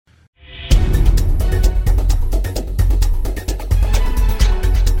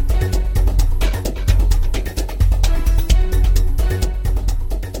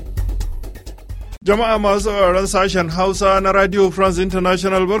Jama'a masu sauraron sashen Hausa na Radio France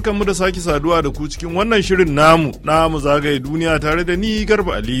International, barkanmu da sake saduwa da ku cikin wannan shirin namu zagaye duniya tare da ni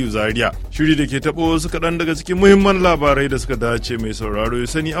Garba Aliyu Zaria. Shiri da ke taɓo wasu kaɗan daga cikin muhimman labarai da suka dace mai sauraro ya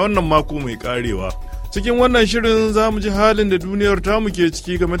sani a wannan mako mai karewa. Cikin wannan shirin za mu ji halin da duniyar tamu ke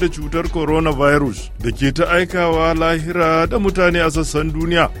ciki game da cutar coronavirus da ke ta aikawa lahira da mutane a sassan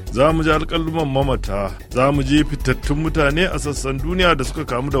duniya. Za mu ji alƙaluman mamata, za mu ji fitattun mutane a sassan duniya da suka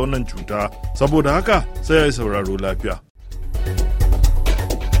kamu da wannan cuta. Saboda haka sai ya yi sauraro lafiya.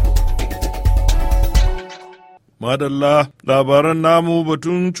 Madalla, labaran namu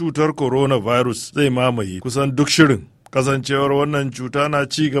batun cutar coronavirus zai mamaye kusan duk shirin. Kasancewar wannan cuta na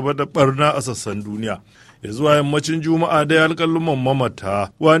ci gaba da barna a sassan duniya. Ya zuwa yammacin Juma'a dai alƙaluman mamata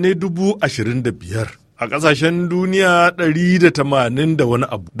wane 25,000 a ƙasashen duniya 180 da wani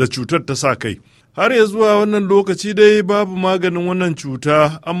abu da cutar ta sa kai. Har ya zuwa wannan lokaci dai babu maganin wannan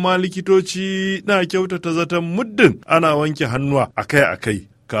cuta, amma likitoci na kyautata zaton muddin ana wanke hannuwa akai-akai.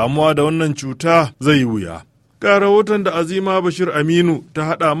 Kamuwa da wannan cuta zai yi wuya. Ga rahoton da Azima Bashir Aminu ta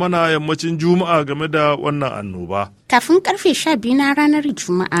haɗa mana yammacin Juma'a game da wannan annoba. Kafin karfe 12 na ranar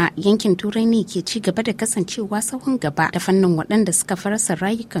Juma'a, yankin Turai ne ke ci gaba da kasancewa sahun gaba da fannin waɗanda suka farasa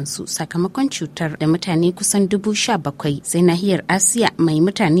rayukansu sakamakon cutar da mutane kusan 17,000, sai nahiyar Asiya mai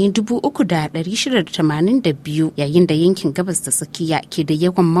mutane 3,682, yayin da yankin gabas da tsakiya ke da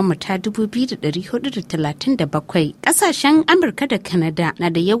yawan mamata 2,437. Kasashen Amurka da Canada na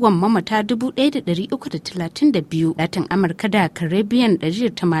da yawan mamata 1,332, Latin Amurka da Caribbean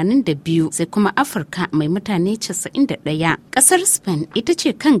 182, sai kuma Afirka mai mutane 90. Kasar Spain ita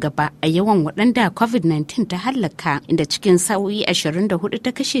ce kan gaba a yawan waɗanda COVID-19 ta hallaka, inda cikin sa'o'i 24 ta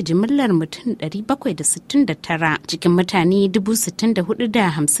kashe jimillar mutum 769 cikin mutane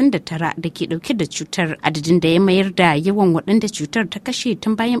 64,059 da ke ɗauke da cutar, adadin da ya mayar da yawan waɗanda cutar ta kashe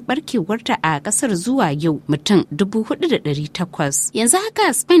tun bayan barkewarta a ƙasar zuwa yau mutum 4,800. Yanzu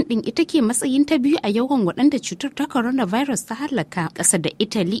haka Spain ɗin ita ke matsayin ta biyu a yawan waɗanda cutar ta coronavirus ta hallaka, ƙasa da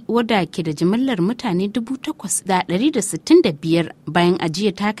Italy wadda ke da jimillar mutane 8,165 bayan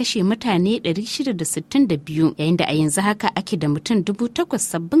ajiya ta kashe mutane 662, yayin da a yanzu haka ake da mutum 8,000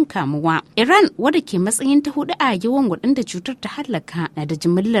 sabbin kamuwa. Iran wadda ke matsayin ta hudu a yawan waɗanda cutar ta hallaka na da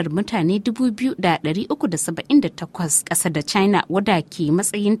jimillar mutane 2,378, ƙasa da China wadda ke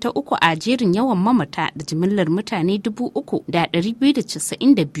matsayin ta uku a jerin yawan mamata da jimillar mutane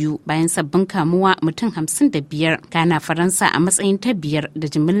 3,292 bayan sabbin kamuwa mutum 55. Kana Faransa a matsayin ta biyar da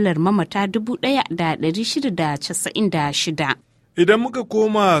jimillar mamata 1,696. Idan muka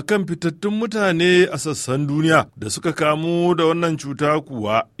koma kan fitattun mutane a sassan duniya da suka kamu da wannan cuta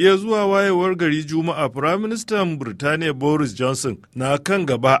kuwa, iya zuwa wayewar gari Juma'a, Firaministan Birtaniya Boris Johnson na kan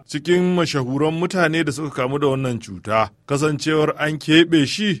gaba cikin mashahuran mutane da suka kamu da wannan cuta, kasancewar an keɓe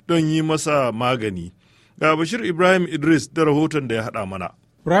shi don yi masa magani. Ga Bashir Ibrahim Idris da rahoton da ya haɗa mana.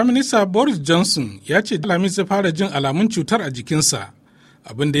 Firaminista Boris Johnson ya ce Alhamis ya fara jin alamun cutar a jikinsa,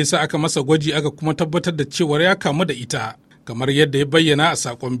 abin da ya sa aka masa gwaji aka kuma tabbatar da cewar ya kamu da ita, kamar yadda ya bayyana a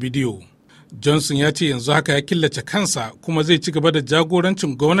sakon bidiyo. Johnson ya ce yanzu haka ya killace kansa kuma zai ci gaba da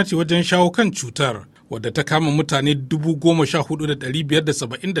jagorancin gwamnati wajen shawo kan cutar, wadda ta kama mutane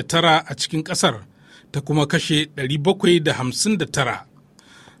 14,579 a cikin kasar, ta kuma kashe 759.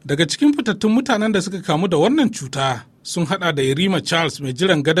 Daga cikin fitattun mutanen da suka kamu da wannan cuta sun hada da Yarima Charles mai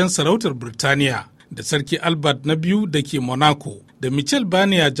jiran gadon sarautar Birtaniya, da Sarki Albert na biyu da ke Monaco, da Michel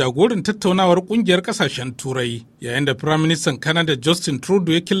Barnier jagoran tattaunawar kungiyar kasashen Turai, yayin da Firaministan Canada Justin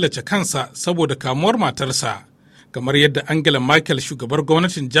Trudeau ya killace kansa saboda kamuwar matarsa, kamar yadda Angela Merkel shugabar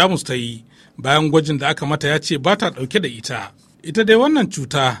gwamnatin Jamus ta yi bayan gwajin da aka mata ya ce ba ta ɗauke da ita. Ita dai wannan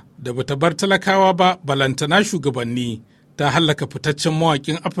cuta da bata bar talakawa ba balantana shugabanni, ta hallaka fitaccen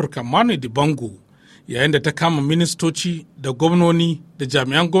mawaƙin Afirka Manu Dibango, yayin da ta kama ministoci da gwamnoni da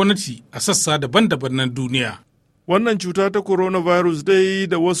jami'an gwamnati a sassa daban-daban na duniya. Wannan cuta ta coronavirus dai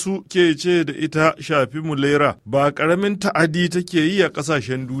da wasu ke ce da ita shafi mulera ba ƙaramin ta'adi take yi a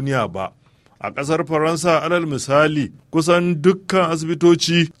ƙasashen duniya ba. A ƙasar Faransa alal misali, kusan dukkan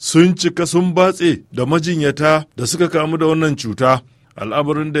asibitoci sun cika sun batse da majinyata da suka kamu da wannan cuta.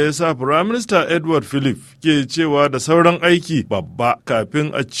 Al'amarin da ya sa Firaminista Edward Philip ke cewa da sauran aiki babba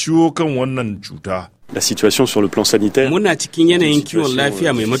kafin a ciwo kan wannan cuta. Muna cikin yanayin kiwon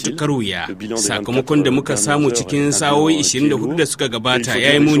lafiya mai matukar wuya. Sakamakon da muka samu cikin sa'o'i 24 da suka gabata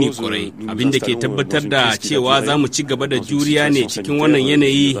ya yi muni kwarai, abin da ke tabbatar da cewa za mu ci gaba da juriya ne cikin wannan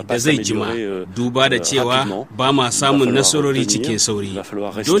yanayi da zai jima, duba da cewa ba ma samun nasarori cikin sauri.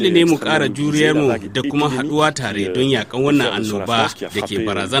 Dole ne mu ƙara juriyarmu da kuma haɗuwa tare don yaƙan wannan annoba da ke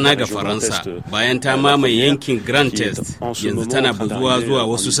barazana ga Faransa bayan ta mamaye yankin Grand Est, yanzu tana bazuwa zuwa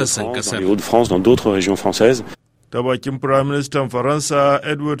wasu sassan ƙasar. Ta bakin Firaministan Faransa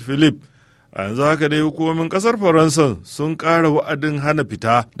Edward Philippe, a yanzu haka dai hukumomin kasar Faransa sun ƙara wa'adin hana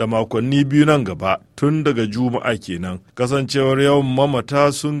fita da makonni 2 nan gaba tun daga Juma'a kenan. Kasancewar yawan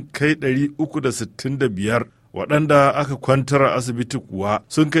mamata sun kai 365, waɗanda aka kwantar a asibiti kuwa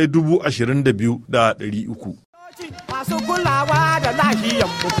sun kai 22,300. Masu kulawa da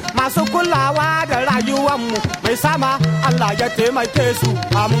lahiyanmu, masu kulawa da rayuwanmu, mai sama Allah ya taimake su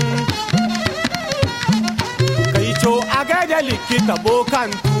amin. Kai co a gaida likita bokan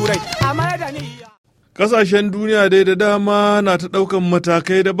turai a madaniya. Kasashen duniya dai da dama na ta ɗaukan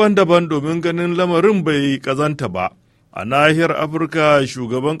matakai daban-daban domin ganin lamarin bai ƙazanta ba. A nahiyar Afirka,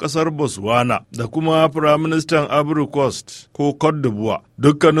 shugaban ƙasar Botswana da kuma Firaministan Ivory Coast ko Cote d'Ivoire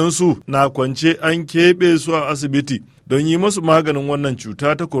dukkaninsu na kwance an keɓe su a asibiti don yi masu maganin wannan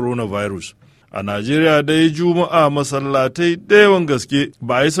cuta ta coronavirus. A Najeriya dai Juma'a masallatai da yawan gaske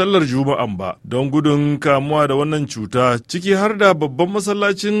ba a yi sallar Juma'an ba don gudun kamuwa da wannan cuta, ciki har da babban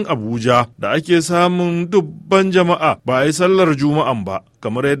masallacin Abuja da ake samun dubban jama'a ba a yi sallar Juma'an ba,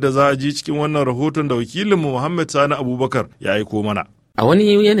 kamar yadda za a ji cikin wannan rahoton da wakilinmu Muhammad Sani Abubakar ya aiko mana. A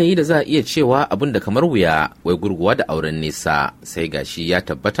wani yanayi da za a iya cewa abin da kamar wuya, wai gurguwa da auren nesa, sai gashi ya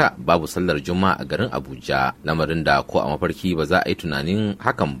tabbata babu sallar juma'a a garin Abuja, lamarin da ko a mafarki ba za a yi tunanin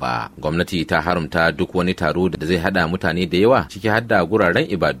hakan ba. Gwamnati ta haramta duk wani taro da zai hada mutane da yawa, ciki har da guraren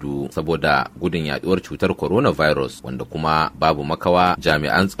ibadu, saboda gudun yaduwar cutar coronavirus, wanda kuma babu makawa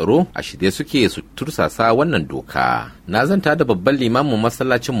jami'an tsaro a shirye suke su tursasa wannan doka. Na zanta da babban limamin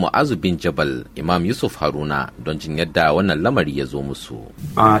masallacin Mu'azu bin Jabal, Imam Yusuf Haruna, don jin yadda wannan lamari ya zo musu.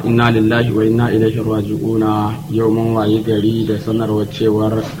 Inna lillahi wa inna ilaihi raji'una. Yau mun waye gari da sanarwar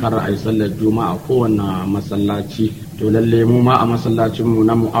cewar kar a yi sallar juma'a kowanne masallaci. To lalle mu ma a masallacin mu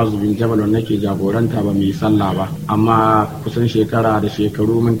na Mu'azu bin Jabal wanda nake jagoranta ba mu yi sallah ba, amma kusan shekara da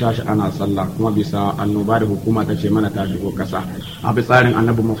shekaru mun tashi ana sallah, kuma bisa annoba da hukuma ta ce mana ta shigo kasa. A bi tsarin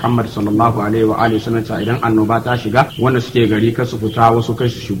Annabi Muhammad sallallahu alaihi wa alihi wasallam, idan annoba ta shiga wanda suke gari kasu fita, wasu kai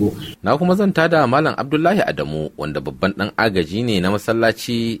su shigo. Na kuma zanta da Malam Abdullahi Adamu, wanda babban dan agaji ne na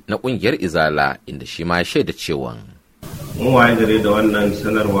masallaci na kungiyar Izala, inda shi ma ya shaida cewa mun waye gare da wannan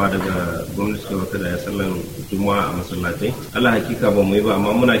sanarwa daga gwamnati da wata da ya sallan juma'a a masallatai. Allah hakika ba mu yi ba,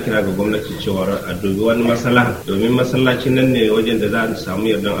 amma muna kira ga gwamnati cewa a dubi wani maslaha, domin masallacin nan ne wajen da za a samu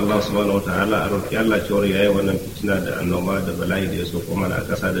yardan Allah subhanahu wataala. A roƙi Allah cewa yayi wannan fitina da annoba da bala'i da ya so kuma a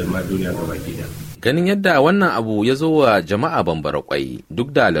ƙasa da ma duniya gabaki ɗaya. Ganin yadda wannan abu ya zo wa jama'a bambara kwai, duk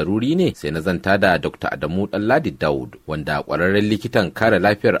da laruri ne, sai na zanta da Dr. Adamu Ɗanladi Daud, wanda ƙwararren likitan kare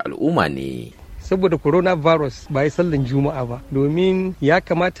lafiyar al'umma ne. Saboda coronavirus ba yi sallan juma'a ba, domin ya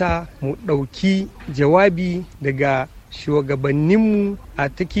kamata mu ɗauki jawabi daga shugabanninmu a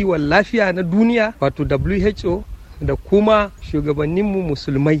ta kiwon lafiya na duniya, wato WHO, da kuma shugabanninmu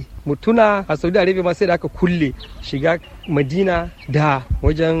musulmai. Mu tuna a Saudi Arabia ma sai da aka kulle shiga Madina da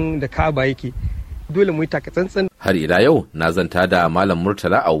wajen da Ka'aba yake. Dole mu yi takatsantsan. Har ila yau na zanta da Malam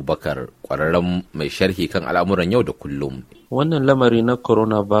Murtala Abubakar, ƙwararren mai sharhi kan al'amuran yau da kullum. Wannan lamari na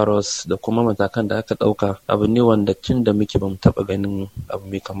coronavirus da kuma matakan da aka ɗauka abu ne wanda tun da muke bamu taɓa ganin abu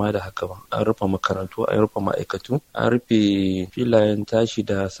mai kama da haka ba. An rufe makarantu, an rufe ma'aikatu, an rufe filayen tashi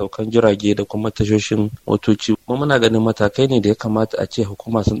da saukan jirage da kuma tashoshin motoci. Kuma muna ganin matakai ne da ya kamata a ce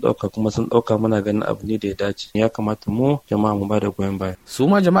hukuma sun ɗauka, kuma sun ɗauka, muna ganin abu ne da ya dace. Ya kamata mu jama'a mu ba da goyon baya. Su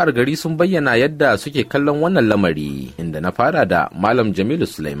ma jama'ar gari sun bayyana yadda suke kallon wannan lamari, inda na fara da Malam Jamilu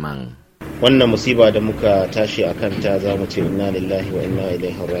Sulaiman. Wannan musiba da muka tashi a kanta za mu ce inna lillahi wa inna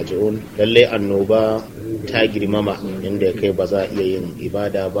ilaihi raji'un. Lallai annoba ta girmama inda ya kai ba za a iya yin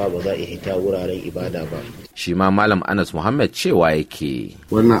ibada ba, ba za a iya hita wuraren ibada ba. Shi ma Malam Anas Muhammad cewa yake,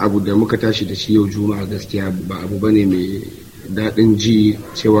 wannan abu da muka tashi da shi yau Juma'a gaskiya ba abu bane mai daɗin ji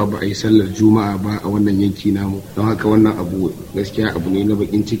cewa ba a yi sallar Juma'a ba a wannan yanki namu. Don haka wannan abu gaskiya abu ne na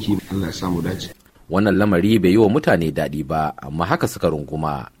bakin ciki. Allah ya samu dace. Wannan lamari bai yi wa mutane daɗi ba, amma haka suka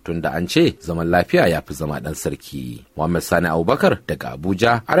runguma, tunda an ce zaman lafiya ya fi zama ɗan sarki. Muhammad Sani Abubakar daga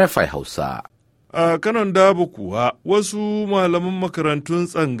Abuja, RFI Hausa. A kanon Dabo kuwa wasu malaman makarantun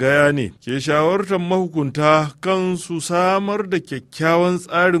tsangaya ne ke shawartar mahukunta kan su samar da kyakkyawan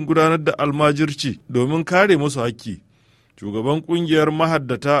tsarin gudanar da almajirci domin kare musu haƙƙi. shugaban kungiyar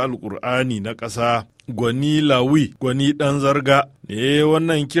mahaddata alkur'ani na ƙasa gwani lawi gwani ɗan zarga ne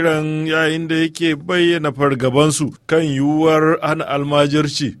wannan kiran yayin da yake bayyana fargabansu kan yiwuwar hana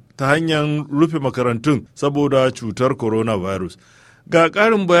almajirci ta hanyar rufe makarantun saboda cutar coronavirus. Ga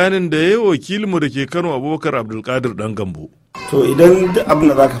ƙarin bayanin da ya yi wakilinmu da ke Kano Abubakar Abdulkadir ɗan Gambo. To idan duk abin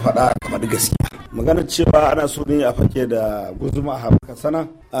da za ka faɗa ka faɗi gaskiya. Maganar cewa ana so ne a fake da guzuma a haɓaka sana,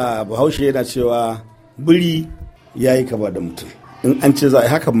 a Bahaushe yana cewa biri ya yi kaba da mutum. In an ce za a yi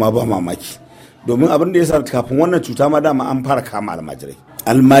hakan ma ba mamaki. Domin abin da ya sa kafin wannan cuta ma dama an fara kama almajirai.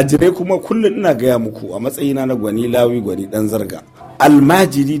 Almajirai kuma kullum ina gaya muku a matsayina na gwani lawi gwani ɗan zarga.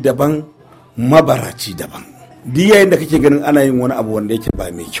 Almajiri daban, mabaraci daban. Duk yayin da kake ganin ana yin wani abu wanda yake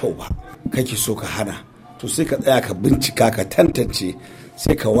ba mai kyau ba, kake so ka hana, to sai ka tsaya ka bincika ka tantance,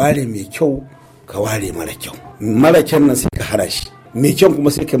 sai ka ware mai kyau ka ware mara kyau. Mara kyan nan sai ka hana shi, mai kyau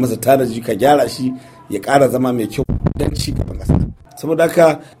kuma sai ka masa tanaji ka gyara shi ya ƙara zama mai kyau don ci gaban ƙasa. Saboda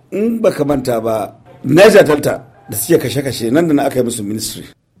haka in baka manta ba, Niger Delta da suke kashe-kashe nan da na aka yi musu ministry.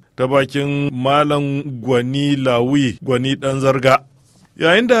 Ta bakin Malam Gwani Lawi Gwani ɗan zarga.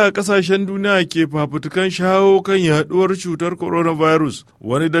 Yayin da kasashen duniya ke fafutukan shawo kan yaduwar cutar coronavirus,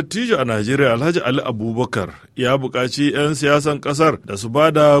 wani dattijo a Najeriya Alhaji Ali Abubakar ya buƙaci 'yan siyasan ƙasar da su ba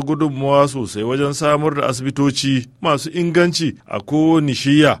da gudunmawa sosai wajen samar da asibitoci masu inganci a kowane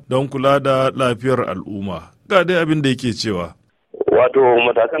shiya don kula da lafiyar al'umma. Ga dai abin da yake cewa. Wato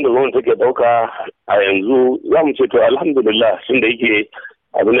matakan da gwamnati take ɗauka a yanzu za mu ce to alhamdulillah tun da yake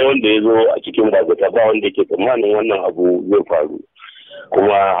abu ne wanda ya zo a cikin bazata ba wanda yake tsammanin wannan abu zai faru.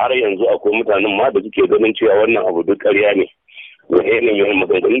 Kuma har yanzu akwai mutanen ma da suke ganin cewa wannan abu duk ƙarya ne. Da irin yawan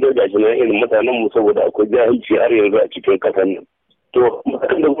maganganun da gashi na irin mutanen mu saboda akwai jahilci har yanzu a cikin ƙasar nan. To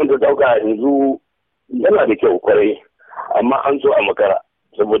matakan da gwamnati ɗauka yanzu yana da kyau kwarai, amma an so a makara.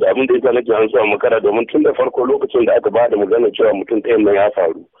 Saboda abin da yasa nake an so a makara domin tun da farko lokacin da aka ba da magana cewa mutum ɗayan nan ya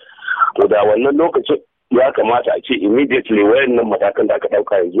faru. To da wannan lokacin ya kamata a ce immediately wayannan matakan da aka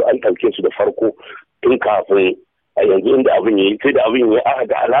ɗauka yanzu an ɗauke su da farko tun kafin a yanzu inda abin yi sai da abin ya aka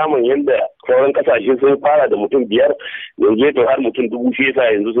ga alaman yadda sauran kasashe sun fara da mutum 5 yanzu ya har mutum 1000 shi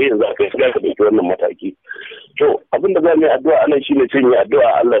yasa yanzu sai yanzu aka shiga ka dauki wannan mataki. To abin da za mu yi addu'a anan shine sai mu yi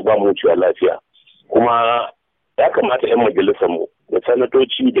addu'a Allah ya ba mu ciwon lafiya. Kuma ya kamata 'yan majalisar mu da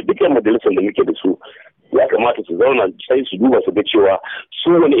sanatoci da duk 'yan majalisar da muke da su ya kamata su zauna sai su duba su ga cewa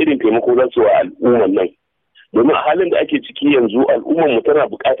su wani irin taimako za su wa al'umman nan. Domin a halin da ake ciki yanzu al'ummar mu tana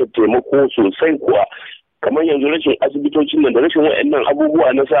buƙatar taimako sosai kuwa. Kamar yanzu rashin asibitocin nan da rashin waɗannan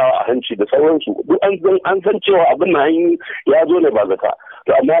abubuwa na sawa a hanci da sauransu duk an san cewa abin nan ya zo ne ba zaka.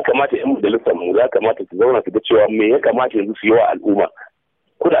 To amma ya kamata 'yan majalisar mu ya kamata su zauna su ga cewa me ya kamata yanzu su yi wa al'umma.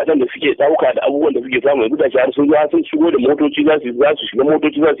 Kudaden da suke ɗauka da abubuwan da suke samu yanzu da shi har sun shigo da motoci za su shiga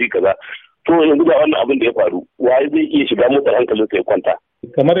motoci za su yi kaza. To yanzu da wannan abin da ya faru waye zai iya shiga motar hankalin sai kwanta.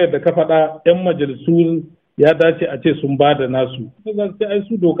 Kamar yadda ka faɗa 'yan majalisu ya dace a ce sun ba da nasu. Ai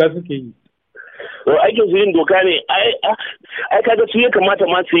su doka suke yi. Aikin su yin doka ne ai kaga su ya kamata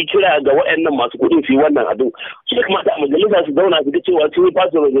ma su yi kira ga waɗannan masu kuɗin su yi wannan abin. Su ya kamata a majalisa su zauna su ga cewa sun yi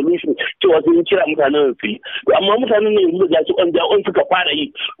pass resolution cewa sun yi kira mutanen su yi. Amma mutanen ne yanzu da su ƙwanja'on suka fara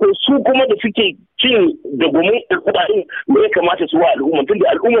yi. To su kuma da suke cin da gumin kuɗaɗen ne ya kamata su wa al'umma tunda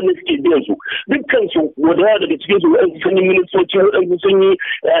al'ummar ne suke biyan su. Dukkan su wadawa daga cikin su waɗansu sun yi ministoci waɗansu sun yi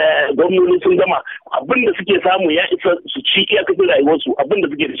gwamnoni sun gama abin da suke samu ya isa su ci iyakacin rayuwarsu abin da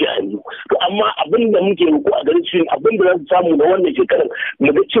suke da shi a yanzu. To amma abin da muke roƙo a garin shi abin da za su samu na wannan shekarar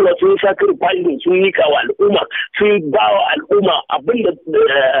mu ga cewa sun sa kar fa'idin sun yi kawo al'umma sun ba wa al'umma abin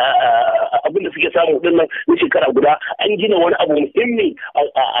da suke samu din nan na shekara guda an gina wani abu muhimmi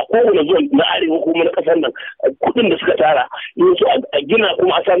a kowane zuwa na arewa ko na kasar nan kuɗin da suka tara yanzu a gina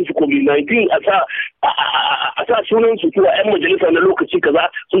kuma a sa musu COVID-19 a sa sunan su cewa 'yan majalisa na lokaci kaza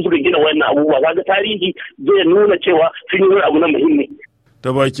sun suka gina wannan abubuwa kaga tarihi zai nuna cewa sun yi wani abu na muhimmi. Ta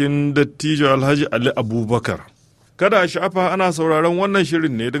bakin dattijo Alhaji Ali Abubakar. Kada a sha'afa ana sauraron wannan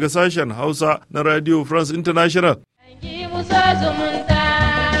shirin ne daga sashen Hausa na Radio France International.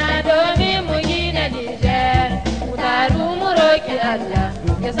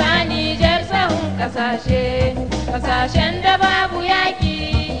 Kasashen da babu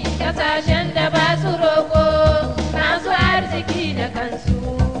yaki, kasashen da ba su roko, masu arziki da kansu.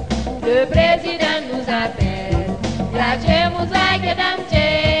 Le président nous appelle, ya ce mu zage damce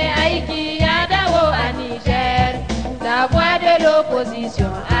aiki ya dawo a Niger. La voix de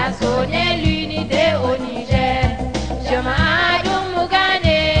l'opposition a sonné l'unité au Niger. Jama'a dun mu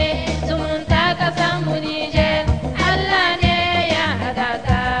gane, zumunta kasan mu Niger. Allah ne ya hada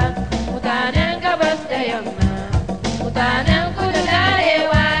ta, mutanen gabas da yamma, mutanen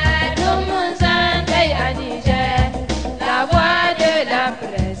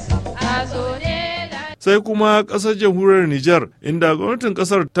sai kuma ƙasar jamhuriyar Nijar, inda gwamnatin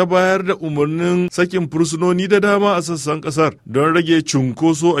ƙasar ta bayar da umarnin sakin fursunoni da dama a sassan ƙasar don rage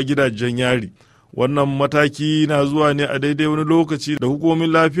cunkoso a gidajen yari. Wannan mataki na zuwa ne a daidai wani lokaci da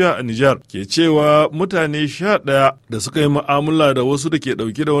hukumomin lafiya a Nijar ke cewa mutane 11 da suka yi mu'amala da wasu da ke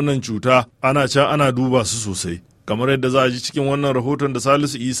ɗauke da wannan cuta ana can ana duba su sosai. Kamar yadda za a ji cikin wannan rahoton da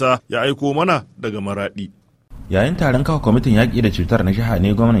Salisu Isa ya aiko mana daga Maraɗi. Yayin taron kawo kwamitin yaƙi da cutar na jiha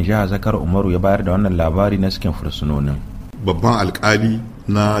ne gwamnan jiha Zakar Umaru ya bayar da wannan labari na sakin fursunonin. Babban alkali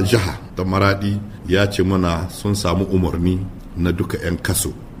na jiha ta Maraɗi ya ce mana sun samu umarni na duka 'yan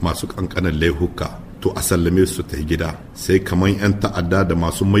kaso masu kankanan laihuka to a sallame su ta gida, sai kamar 'yan ta'adda da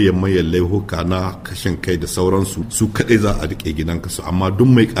masu mayan laihuka na kashin kai da sauransu su kaɗai za a riƙe gidan kaso, amma duk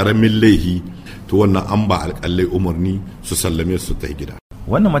mai ƙaramin laihi to wannan an ba alƙalai umarni su sallame su ta gida.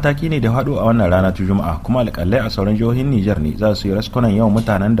 Wannan mataki ne da haɗu a wannan rana ta Juma'a, kuma alƙalai a sauran jihohin Nijar ne za su yi raskunan yawan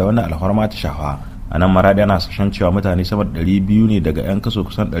mutanen da wannan alhorma ta shafa. A nan Maradi ana sashen cewa mutane sama da 200 ne daga 'yan kaso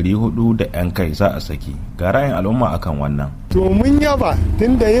kusan 400 da 'yan kai za a saki. Ga ra'ayin al'umma akan wannan. To mun yaba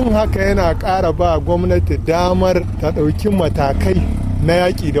tunda yin haka yana ƙara ba gwamnati damar ta ɗauki matakai na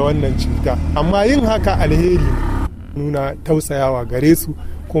yaƙi da wannan cuta. Amma yin haka alheri nuna tausayawa gare su,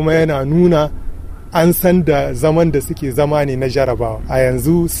 kuma yana nuna an san da zaman da suke zama ne na jarabawa. A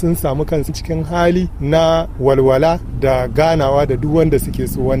yanzu sun samu kansu cikin hali na walwala da ganawa da duk wanda suke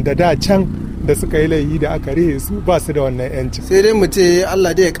so, wanda da can da suka yi laifi da aka rihe su ba su da wannan yanci. Sai dai mu ce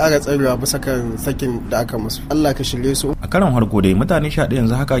Allah dai ya ƙara tsarewa bisa kan sakin da aka musu. Allah ka shirye su. A karon harko dai mutane 11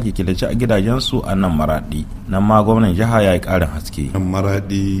 yanzu haka ke killace a gidajensu a nan Maraɗi. Nan ma gwamnan jiha ya yi ƙarin haske. Nan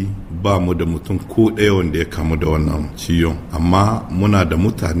Maraɗi ba mu da mutum ko ɗaya wanda ya kamu da wannan ciwon, amma muna da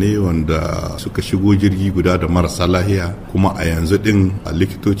mutane wanda suka shigo jirgi guda da marasa lahiya, kuma a yanzu din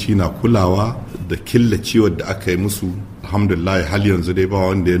likitoci na kulawa da killacewa da aka yi musu. Alhamdulillah hal yanzu dai ba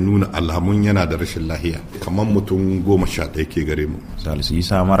wanda ya nuna alamun yana da rashin lahiya, kamar mutum 11 ke gare mu. Salisu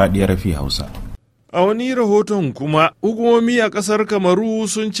Isa, Maraɗi, RFI Hausa. A wani rahoton kuma, hukumomi a ƙasar Kamaru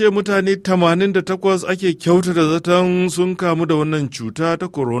sun ce mutane 88 ake kyautata zaton sun kamu da wannan cuta ta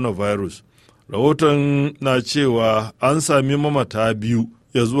coronavirus. Rahoton na cewa an sami mamata 2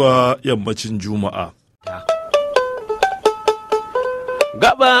 ya zuwa yammacin Juma'a.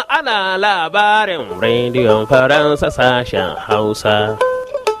 Gaba ana labarin rediyon Faransa sashen Hausa.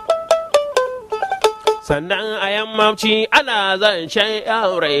 Sannan a yammaci ana zancen yan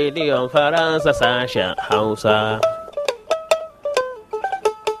rediyon Faransa sashen Hausa.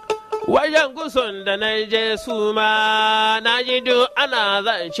 Wajen gusun da na je su ma na ji duk ana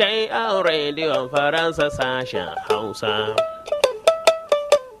zancen yan rediyon Faransa sashen Hausa.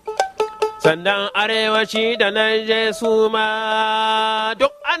 Sannan arewaci da na je su ma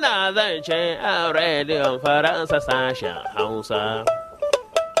duk ana zancen yan rediyon Faransa sashen Hausa.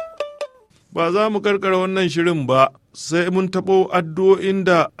 Ba za mu karkara wannan shirin ba sai mun taɓo addu'o'in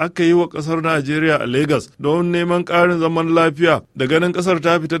da aka yi wa ƙasar Najeriya a Legas don neman ƙarin zaman lafiya da ganin ƙasar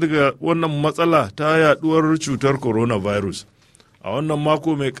ta fita daga wannan matsala ta yaɗuwar cutar coronavirus. A wannan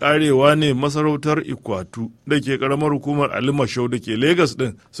mako mai ƙarewa ne masarautar Ikwatu da ke ƙaramar hukumar Alimashau da ke Legas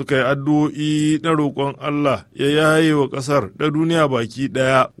ɗin suka yi addu'o'i na roƙon Allah ya yaye wa ƙasar da duniya baki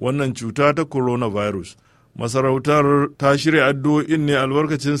ɗaya wannan cuta ta coronavirus. Masarautar ta shirya addu'o'in ne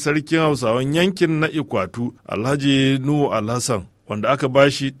albarkacin sarkin Hausawan yankin na Ikwatu, Alhaji Nuhu Alhassan, wanda aka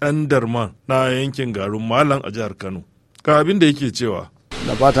bashi ɗan darman na yankin garin Malam a jihar Kano. Ga abin da yake cewa.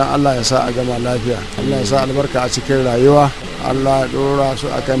 Da fatan Allah ya sa a gama lafiya, Allah ya sa albarka a cikin rayuwa, Allah ya ɗora su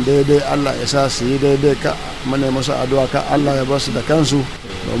akan daidai, Allah ya sa su yi daidai, ka muna musu addu'a ka Allah ya basu da kansu,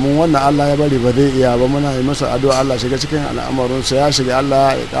 domin wannan Allah ya bari ba zai iya ba, muna yi musu addu'a Allah shiga cikin al'amarinsu, ya shiga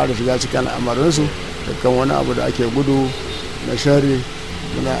Allah ya ƙara shiga cikin al'amarinsu. Dukkan wani abu da ake gudu na shari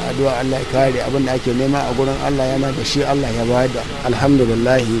muna addu'a Allah ya kare abin da ake nema a gurin Allah yana da shi Allah ya bada.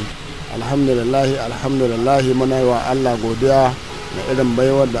 Alhamdulillahi muna yi wa Allah godiya na irin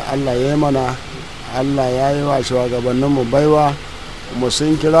baiwar da Allah ya yi mana. Allah ya yi wa shugabanninmu baiwa, kuma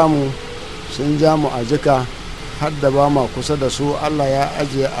sun kira mu sun ja mu a jika har da ba ma kusa da su. Allah ya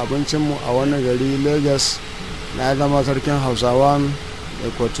ajiye abincinmu a wani gari Lagos, na zama sarkin Hausawan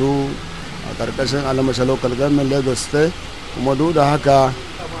Ikwatu a ƙarƙashin Alamasha Local Government Lagos State, kuma duk da haka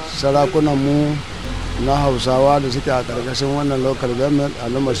sarakunanmu na Hausawa da suke a ƙarƙashin wannan Local Government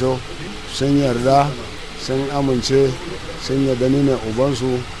Alamasha sun yarda, sun amince, sun yarda ni ne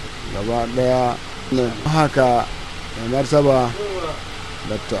ubansu gaba ɗaya. Haka mai martaba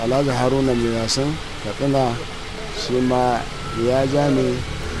Dr. Alhaji Haruna mai yasin Katsina shi ma ya ja ni,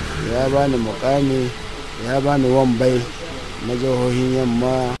 ya bani mukami, ya bani wambai na jihohin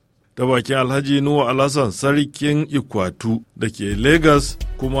yamma. Ta bakin Alhaji Nuhu Alhassan sarkin Ikwatu da ke Legas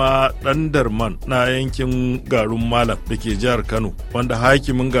kuma ɗan darman na yankin garin Malam da ke jihar Kano, wanda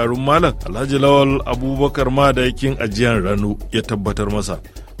hakimin garin Malam Alhaji Lawal Abubakar Madakin ajiyar Rano ya tabbatar masa.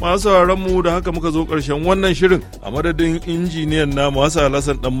 Masu mu da haka muka zo ƙarshen wannan shirin, a madadin injiniyan namu Hassan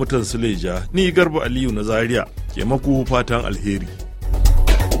Hassan dan mutan Suleja, ni Garba Aliyu na Zaria ke maku fatan alheri.